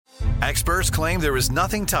Experts claim there is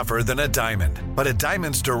nothing tougher than a diamond. But at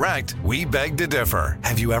Diamonds Direct, we beg to differ.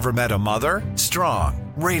 Have you ever met a mother? Strong,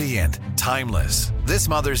 radiant, timeless. This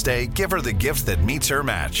Mother's Day, give her the gift that meets her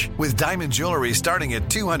match. With diamond jewelry starting at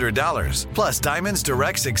 $200. Plus Diamonds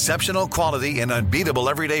Direct's exceptional quality and unbeatable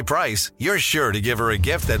everyday price, you're sure to give her a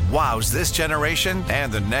gift that wows this generation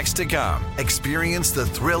and the next to come. Experience the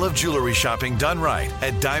thrill of jewelry shopping done right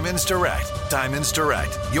at Diamonds Direct. Diamonds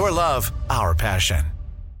Direct. Your love, our passion.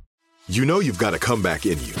 You know you've got a comeback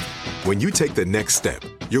in you. When you take the next step,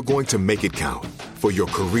 you're going to make it count. For your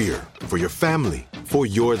career, for your family, for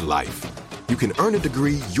your life. You can earn a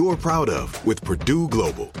degree you're proud of with Purdue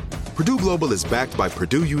Global. Purdue Global is backed by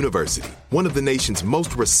Purdue University, one of the nation's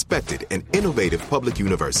most respected and innovative public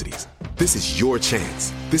universities. This is your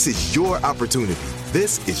chance. This is your opportunity.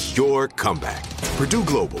 This is your comeback. Purdue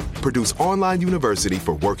Global, Purdue's online university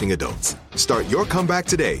for working adults. Start your comeback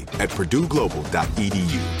today at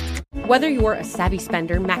purdueglobal.edu. Whether you're a savvy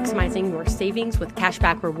spender maximizing your savings with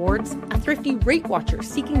cashback rewards, a thrifty rate watcher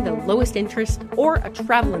seeking the lowest interest, or a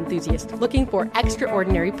travel enthusiast looking for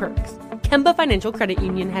extraordinary perks, Kemba Financial Credit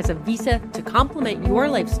Union has a visa to complement your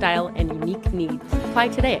lifestyle and unique needs. Apply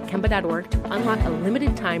today at Kemba.org to unlock a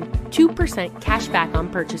limited time 2% cash back on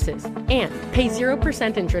purchases and pay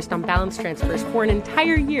 0% interest on balance transfers for an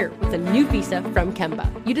entire year with a new visa from Kemba.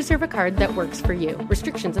 You deserve a card that works for you.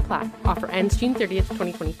 Restrictions apply. Offer ends June 30th,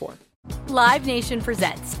 2024. Live Nation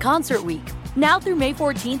presents Concert Week. Now through May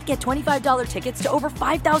 14th, get $25 tickets to over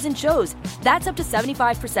 5,000 shows. That's up to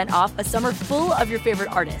 75% off a summer full of your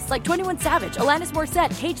favorite artists like 21 Savage, Alanis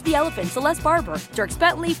Morissette, Cage the Elephant, Celeste Barber, Dierks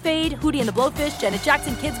Bentley, Fade, Hootie and the Blowfish, Janet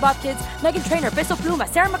Jackson, Kidz Bop Kids, Meghan Trainor, Bissell Pluma,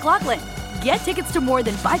 Sarah McLachlan. Get tickets to more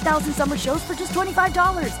than 5,000 summer shows for just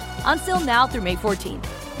 $25. Until now through May 14th.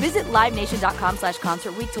 Visit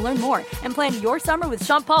LiveNation.com/Concert Week to learn more and plan your summer with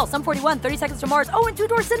Sean Paul, Sum 41, 30 Seconds to Mars, and Two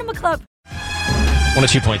Door Cinema Club.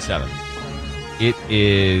 102.7. It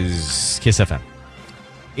is Kiss FM.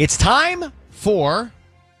 It's time for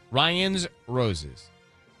Ryan's Roses.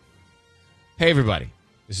 Hey, everybody.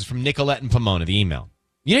 This is from Nicolette and Pomona, the email.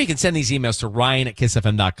 You know, you can send these emails to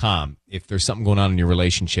ryan@kissfm.com if there's something going on in your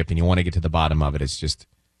relationship and you want to get to the bottom of it. It's just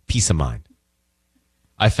peace of mind.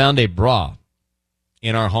 I found a bra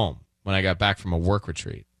in our home when I got back from a work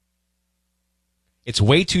retreat. It's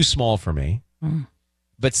way too small for me,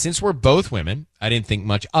 but since we're both women, I didn't think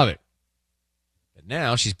much of it. But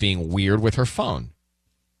now she's being weird with her phone,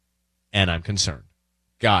 and I'm concerned.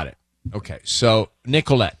 Got it. Okay, so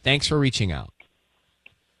Nicolette, thanks for reaching out.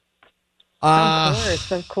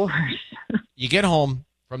 Of course. You get home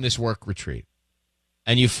from this work retreat,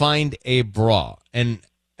 and you find a bra, and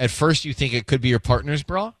at first you think it could be your partner's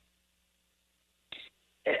bra?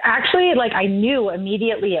 Actually, I knew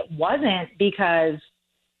immediately it wasn't because,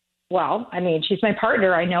 well, I mean, she's my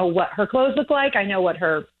partner. I know what her clothes look like. I know what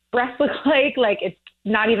her breasts look like. It's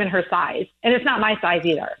not even her size. And it's not my size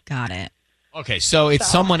either. Got it. Okay, so it's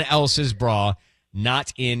someone else's bra,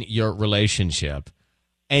 not in your relationship.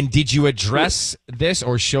 And did you address this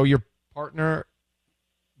or show your partner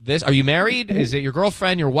this? Are you married? Is it your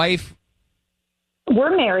girlfriend, your wife?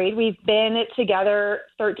 We're married. We've been together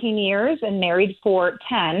 13 years and married for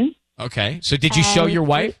 10. Okay. So did you show your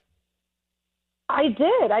wife? I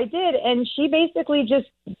did. And she basically just,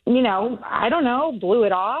 I don't know, blew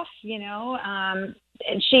it off, and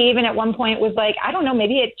she even at one point was like, I don't know,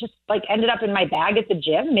 maybe it just ended up in my bag at the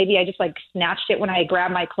gym. Maybe I just snatched it when I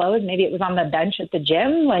grabbed my clothes. Maybe it was on the bench at the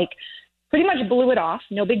gym. Pretty much blew it off.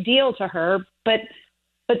 No big deal to her. But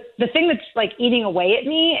the thing that's eating away at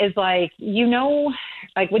me is when you know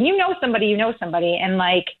somebody, and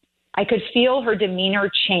I could feel her demeanor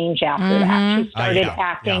change after that. She started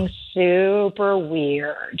acting super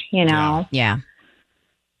weird, Yeah.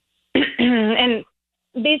 And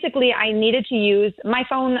basically I needed to use, my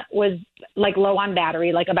phone was low on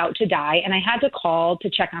battery, about to die. And I had to call to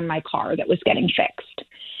check on my car that was getting fixed.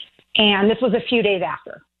 And this was a few days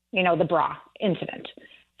after, the bra incident.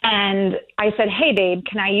 And I said, hey, babe,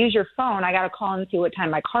 can I use your phone? I got to call and see what time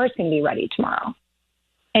my car's going to be ready tomorrow.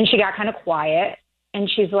 And she got kind of quiet. And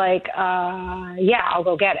she's like, yeah, I'll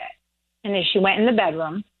go get it. And then she went in the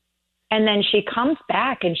bedroom. And then she comes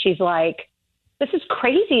back and she's like, this is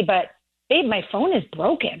crazy, but, babe, my phone is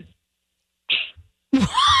broken.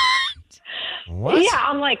 What? Yeah,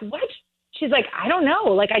 I'm like, what? She's like, I don't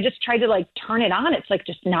know. I just tried to turn it on. It's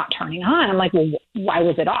just not turning on. I'm like, well, why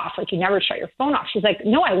was it off? You never shut your phone off. She's like,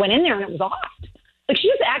 no, I went in there and it was off. She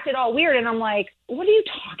just acted all weird. And I'm like, what are you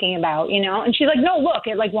talking about? And she's like, no, look,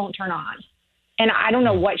 it won't turn on. And I don't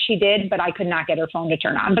know what she did, but I could not get her phone to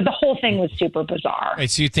turn on. But the whole thing was super bizarre. Right,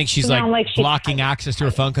 so you think she's blocking access to her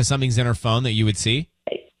phone because something's in her phone that you would see?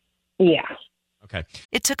 Yeah. Okay.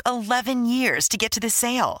 It took 11 years to get to this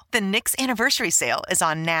sale. The Knix Anniversary Sale is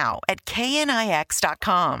on now at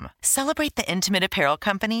knix.com. Celebrate the intimate apparel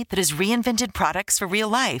company that has reinvented products for real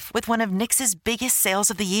life with one of Knix's biggest sales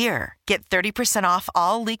of the year. Get 30% off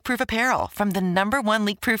all leak-proof apparel from the #1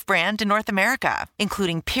 leak-proof brand in North America,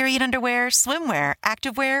 including period underwear, swimwear,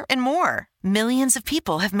 activewear, and more. Millions of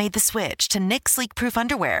people have made the switch to Knix leak-proof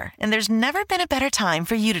underwear, and there's never been a better time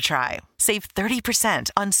for you to try. Save 30%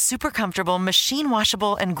 on super comfortable,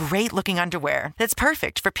 machine-washable, and great-looking underwear that's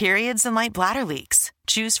perfect for periods and light bladder leaks.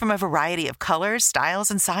 Choose from a variety of colors, styles,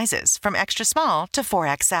 and sizes, from extra small to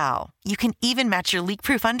 4XL. You can even match your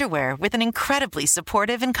leak-proof underwear with an incredibly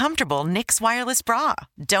supportive and comfortable Knix wireless bra.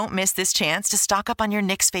 Don't miss this chance to stock up on your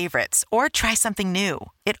Knix favorites or try something new.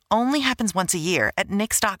 It only happens once a year at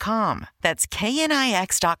Knix.com. That's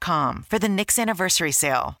knix.com for the Knix Anniversary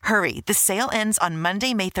Sale. Hurry, the sale ends on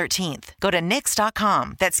Monday, May 13th. Go to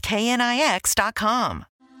Knix.com. That's knix.com.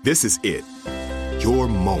 This is it. Your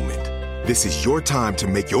moment. This is your time to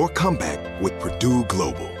make your comeback with Purdue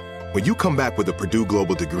Global. When you come back with a Purdue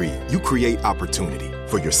Global degree, you create opportunity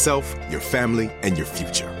for yourself, your family, and your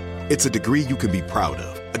future. It's a degree you can be proud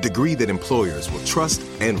of, a degree that employers will trust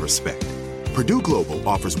and respect. Purdue Global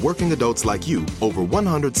offers working adults like you over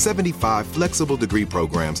 175 flexible degree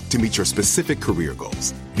programs to meet your specific career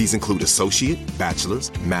goals. These include associate,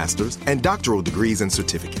 bachelor's, master's, and doctoral degrees and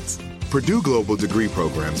certificates. Purdue Global degree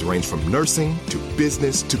programs range from nursing to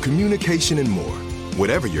business to communication and more.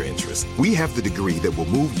 Whatever your interest, we have the degree that will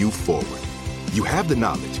move you forward. You have the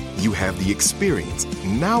knowledge, you have the experience.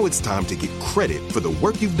 Now it's time to get credit for the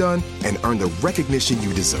work you've done and earn the recognition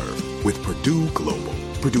you deserve with Purdue Global,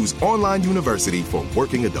 Purdue's online university for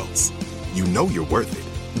working adults. You know you're worth it.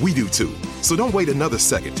 We do too. So don't wait another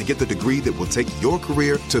second to get the degree that will take your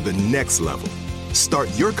career to the next level. Start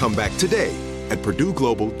your comeback today at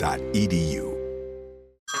purdueglobal.edu.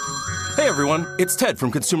 Hey everyone, it's Ted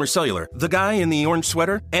from Consumer Cellular, the guy in the orange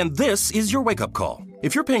sweater, and this is your wake-up call.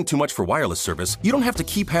 If you're paying too much for wireless service, you don't have to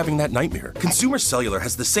keep having that nightmare. Consumer Cellular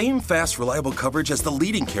has the same fast, reliable coverage as the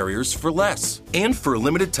leading carriers for less. And for a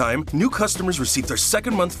limited time, new customers receive their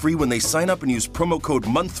second month free when they sign up and use promo code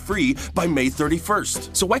MONTHFREE by May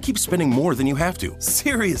 31st. So why keep spending more than you have to?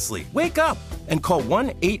 Seriously, wake up and call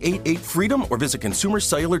 1-888-FREEDOM or visit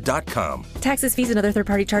consumercellular.com. Taxes, fees, and other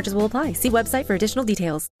third-party charges will apply. See website for additional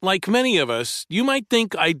details. Like many of us, you might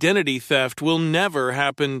think identity theft will never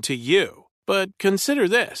happen to you. But consider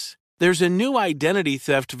this. There's a new identity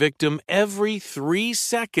theft victim every 3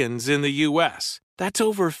 seconds in the U.S. That's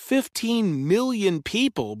over 15 million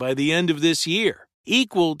people by the end of this year,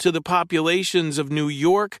 equal to the populations of New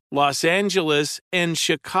York, Los Angeles, and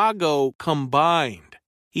Chicago combined.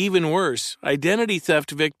 Even worse, identity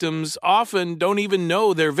theft victims often don't even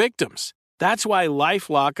know they're victims. That's why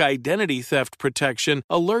LifeLock Identity Theft Protection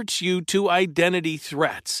alerts you to identity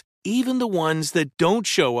threats, even the ones that don't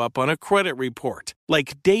show up on a credit report,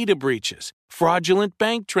 like data breaches, fraudulent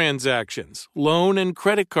bank transactions, loan and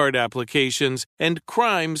credit card applications, and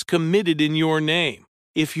crimes committed in your name.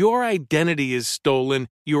 If your identity is stolen,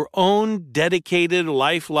 your own dedicated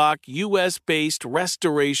LifeLock U.S.-based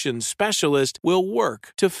restoration specialist will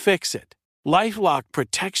work to fix it. LifeLock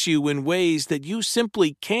protects you in ways that you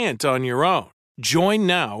simply can't on your own. Join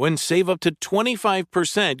now and save up to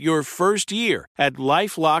 25% your first year at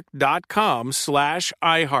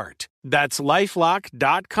LifeLock.com/iHeart. That's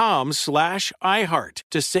LifeLock.com/iHeart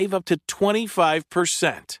to save up to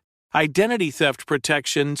 25%. Identity theft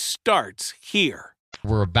protection starts here.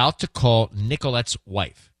 We're about to call Nicolette's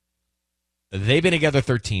wife. They've been together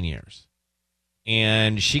 13 years.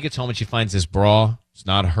 And she gets home and she finds this bra. It's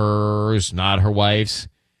not hers, not her wife's.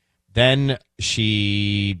 Then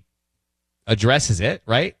she addresses it,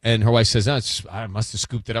 right? And her wife says, no, I must have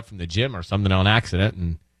scooped it up from the gym or something on accident,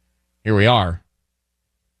 and here we are.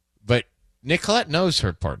 But Nicolette knows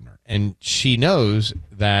her partner, and she knows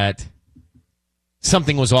that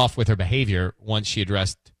something was off with her behavior once she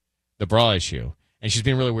addressed the bra issue, and she's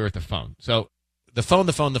being really weird with the phone. So the phone,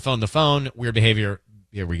 weird behavior,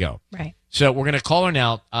 here we go. Right. So we're going to call her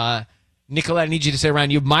now. Nicolette, I need you to say, Ryan,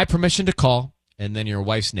 you have my permission to call, and then your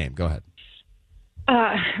wife's name. Go ahead.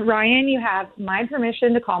 Ryan, you have my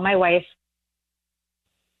permission to call my wife.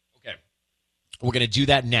 Okay. We're going to do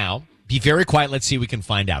that now. Be very quiet. Let's see if we can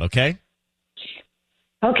find out, okay?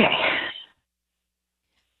 Okay.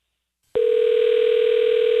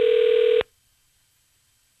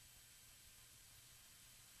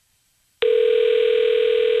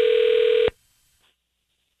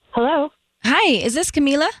 Hello? Hi, is this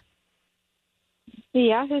Camila?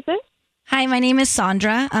 Yeah, who's this? Hi, my name is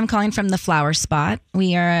Sandra. I'm calling from the Flower Spot.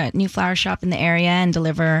 We are a new flower shop in the area and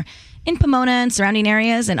deliver in Pomona and surrounding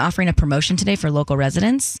areas and offering a promotion today for local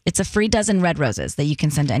residents. It's a free dozen red roses that you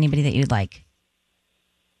can send to anybody that you'd like.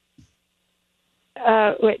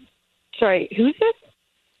 Wait, sorry, who's this?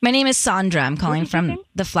 My name is Sandra. I'm calling from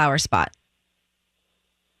the Flower Spot.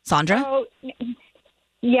 Sandra? Oh,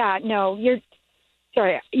 yeah, no,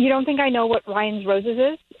 sorry. You don't think I know what Ryan's Roses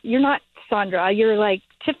is? You're not Sandra. You're like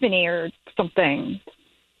Tiffany or something.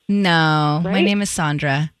 No, right? My name is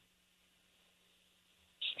Sandra.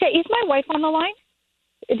 Hey, is my wife on the line?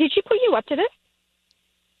 Did she put you up to this?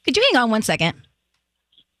 Could you hang on 1 second?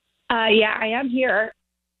 Yeah, I am here.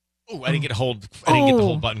 Oh, I didn't get the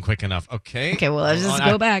hold button quick enough. Okay. Okay, well, let's just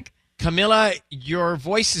go back. Camilla, your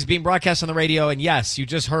voice is being broadcast on the radio, and yes, you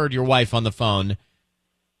just heard your wife on the phone.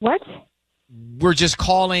 What? We're just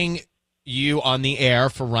calling you on the air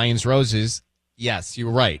for Ryan's Roses. Yes, you're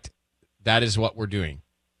right. That is what we're doing.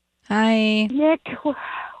 Hi. Nick,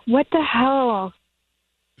 what the hell?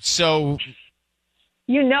 So...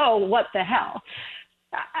 You know what the hell.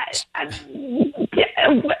 There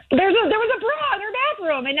was a bra in her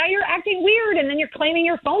bathroom, and now you're acting weird, and then you're claiming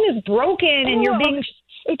your phone is broken, and you're being...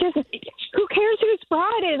 who cares whose bra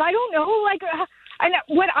it is? I don't know.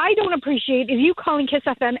 What I don't appreciate is you calling Kiss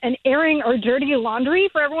FM and airing our dirty laundry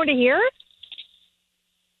for everyone to hear.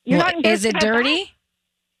 Is it dirty?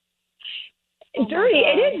 Dirty.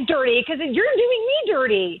 It is dirty because you're doing me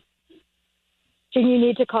dirty. Then you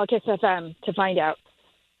need to call Kiss FM to find out.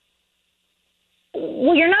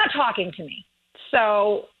 Well, you're not talking to me,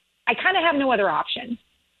 so I kind of have no other option.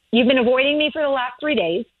 You've been avoiding me for the last 3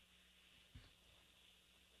 days.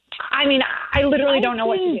 I mean, I literally don't know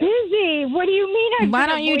what to do. Busy. What do you mean? Why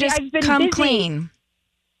don't you just come clean?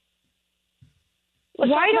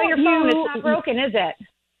 Why don't your phone? It's not broken, is it?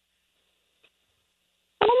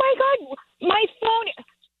 Oh my God, my phone!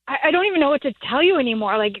 I don't even know what to tell you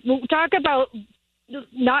anymore. Like, we'll talk about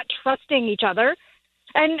not trusting each other,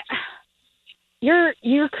 and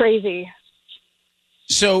you're crazy.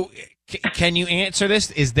 So, can you answer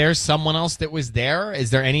this? Is there someone else that was there?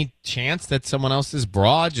 Is there any chance that someone else is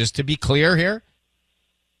bra? Just to be clear here.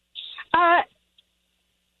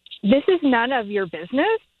 This is none of your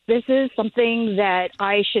business. This is something that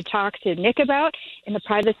I should talk to Nick about in the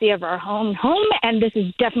privacy of our home, and this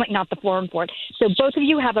is definitely not the forum for it. So both of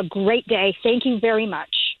you have a great day. Thank you very much.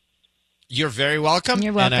 You're very welcome.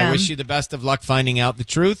 You're welcome. And I wish you the best of luck finding out the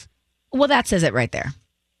truth. Well, that says it right there.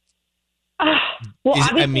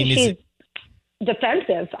 She's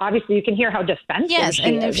defensive. Obviously, you can hear how defensive yes, she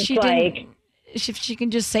and is. if she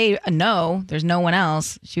can just say no, there's no one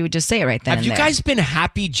else, she would just say it right then. Have you guys been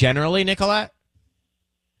happy generally, Nicolette?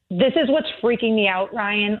 This is what's freaking me out,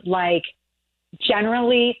 Ryan. Like,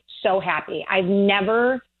 generally so happy. I've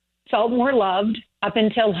never felt more loved up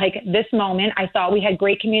until like this moment. I thought we had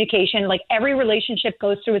great communication. Like, every relationship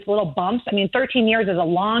goes through its little bumps. I mean, 13 years is a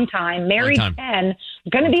long time. Married 10,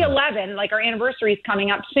 going to be 11. Like, our anniversary is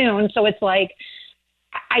coming up soon. So it's like,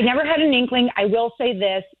 I never had an inkling. I will say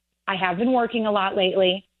this. I have been working a lot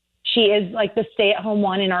lately. She is like the stay-at-home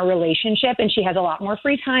one in our relationship, and she has a lot more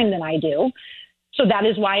free time than I do. So that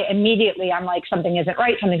is why immediately I'm like, something isn't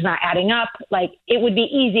right. Something's not adding up. Like, it would be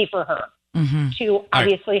easy for her to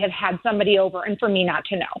obviously have had somebody over and for me not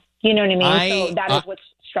to know. You know what I mean? So that is what's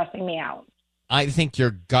stressing me out. I think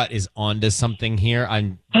your gut is onto something here. I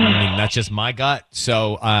mean, that's just my gut.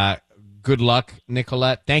 So good luck,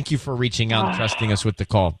 Nicolette. Thank you for reaching out and trusting us with the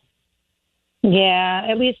call. Yeah,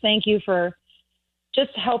 at least thank you for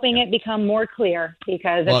just helping it become more clear,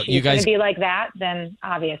 because if she's going to be like that, then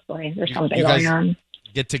obviously there's something going on.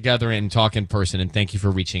 Get together and talk in person, and thank you for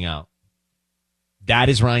reaching out. That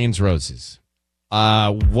is Ryan's Roses.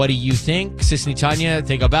 What do you think? Sisney Tanya,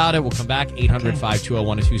 think about it. We'll come back.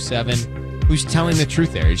 800-520-1027. Who's telling the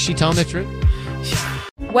truth there? Is she telling the truth?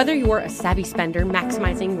 Whether you're a savvy spender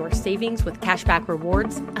maximizing your savings with cashback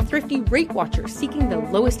rewards, a thrifty rate watcher seeking the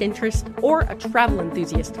lowest interest, or a travel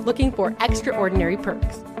enthusiast looking for extraordinary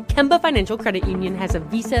perks, Kemba Financial Credit Union has a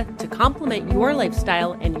visa to complement your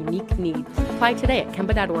lifestyle and unique needs. Apply today at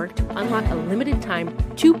Kemba.org to unlock a limited time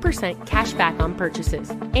 2% cash back on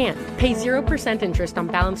purchases and pay 0% interest on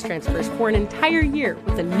balance transfers for an entire year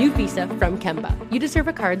with a new visa from Kemba. You deserve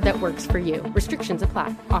a card that works for you. Restrictions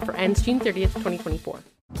apply. Offer ends June 30th, 2024.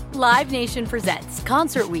 Live Nation presents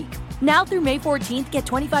Concert Week. Now through May 14th, get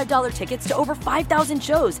 $25 tickets to over 5,000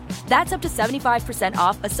 shows. That's up to 75%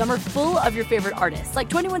 off a summer full of your favorite artists like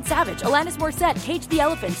 21 Savage, Alanis Morissette, Cage the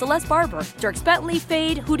Elephant, Celeste Barber, Dierks Bentley,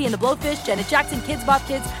 Fade, Hootie and the Blowfish, Janet Jackson, Kidz Bop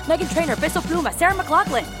Kids, Meghan Trainor, Peso Pluma, Sarah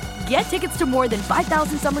McLachlan. Get tickets to more than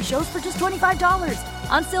 5,000 summer shows for just $25.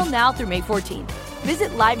 On sale now through May 14th.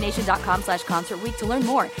 Visit LiveNation.com/Concert Week to learn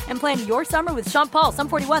more and plan your summer with Sean Paul, Sum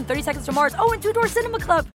 41, 30 Seconds to Mars, and Two Door Cinema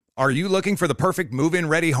Club. Are you looking for the perfect move-in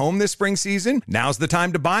ready home this spring season? Now's the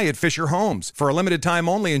time to buy at Fisher Homes. For a limited time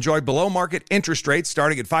only, enjoy below-market interest rates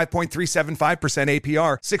starting at 5.375%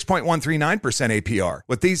 APR, 6.139% APR.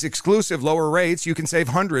 With these exclusive lower rates, you can save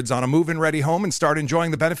hundreds on a move-in ready home and start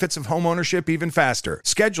enjoying the benefits of home ownership even faster.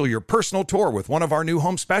 Schedule your personal tour with one of our new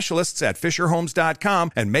home specialists at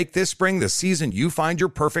FisherHomes.com and make this spring the season you find your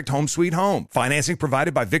perfect home sweet home. Financing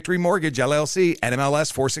provided by Victory Mortgage, LLC,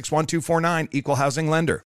 NMLS 461249, Equal Housing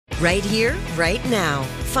Lender. Right here, right now.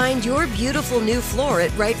 Find your beautiful new floor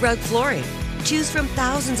at Right Rug Flooring. Choose from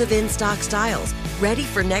thousands of in-stock styles, ready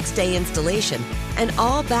for next day installation, and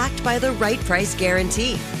all backed by the right price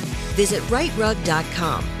guarantee. Visit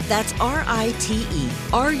rightrug.com. That's RITERUG.com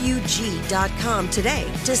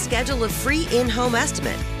today to schedule a free in-home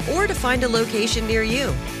estimate or to find a location near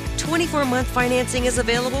you. 24-month financing is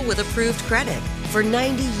available with approved credit. For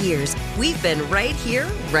 90 years, we've been right here,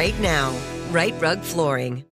 right now. Right Rug Flooring.